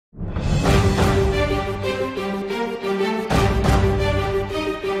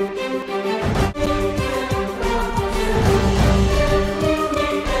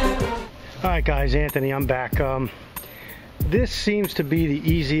Alright guys, Anthony, I'm back. This seems to be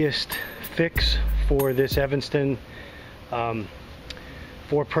the easiest fix for this Evanston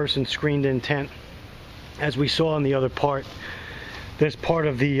 4-person screened-in tent. As we saw in the other part, there's part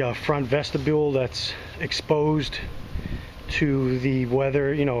of the front vestibule that's exposed to the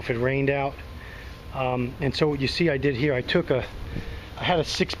weather, you know, if it rained out. And so what you see I did here, I had a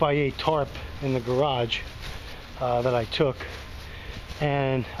 6x8 tarp in the garage that I took,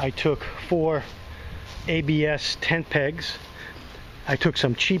 and I took 4 ABS tent pegs. I took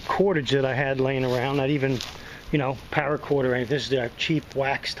some cheap cordage that I had laying around, not even, you know, paracord or anything. This is the cheap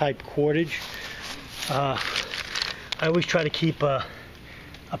wax type cordage. I always try to keep a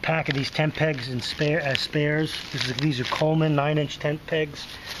pack of these tent pegs as spares. These are Coleman 9-inch tent pegs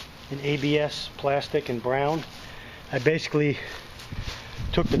in ABS, plastic, and brown. I basically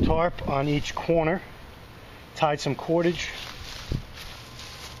took the tarp on each corner, tied some cordage,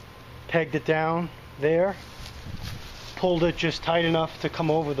 pegged it down there, pulled it just tight enough to come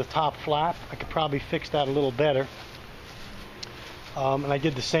over the top flap. I could probably fix that a little better. And I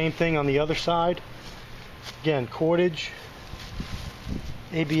did the same thing on the other side. Again, cordage,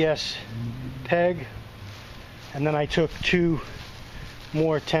 ABS peg, and then I took 2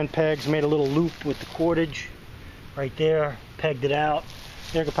 more tent pegs, made a little loop with the cordage right there, pegged it out.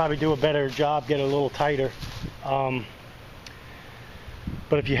 I could probably do a better job, get it a little tighter.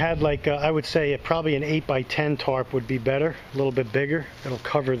 But if you had like, I would say probably an 8x10 tarp would be better, a little bit bigger. It'll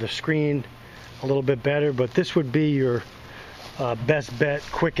cover the screen a little bit better, but this would be your best bet,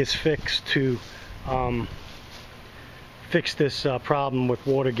 quickest fix to fix this problem with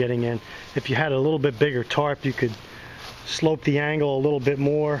water getting in. If you had a little bit bigger tarp, you could slope the angle a little bit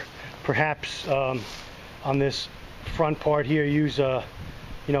more. Perhaps on this front part here, use a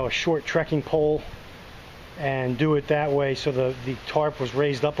short trekking pole and do it that way, so the tarp was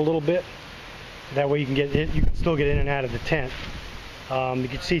raised up a little bit. That way you can get it, you can still get in and out of the tent. You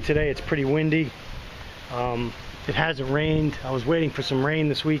can see today it's pretty windy. It hasn't rained. I was waiting for some rain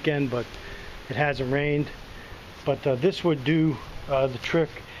this weekend, but it hasn't rained. But this would do the trick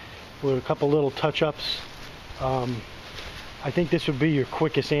with a couple little touch-ups. I think this would be your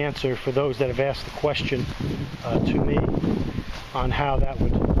quickest answer for those that have asked the question to me on how that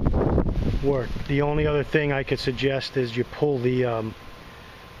would work. The only other thing I could suggest is you pull the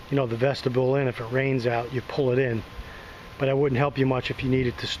the vestibule in. If it rains out, you pull it in, but that wouldn't help you much if you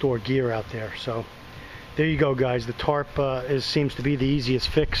needed to store gear out there. So there you go, guys. The tarp seems to be the easiest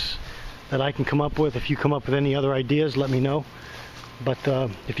fix that I can come up with. If you come up with any other ideas, let me know. But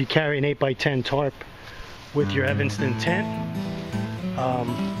if you carry an 8x10 tarp with your Evanston tent,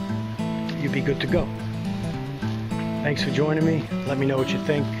 you'd be good to go. Thanks for joining me. Let me know what you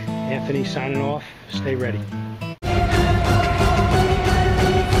think. Anthony signing off. Stay ready.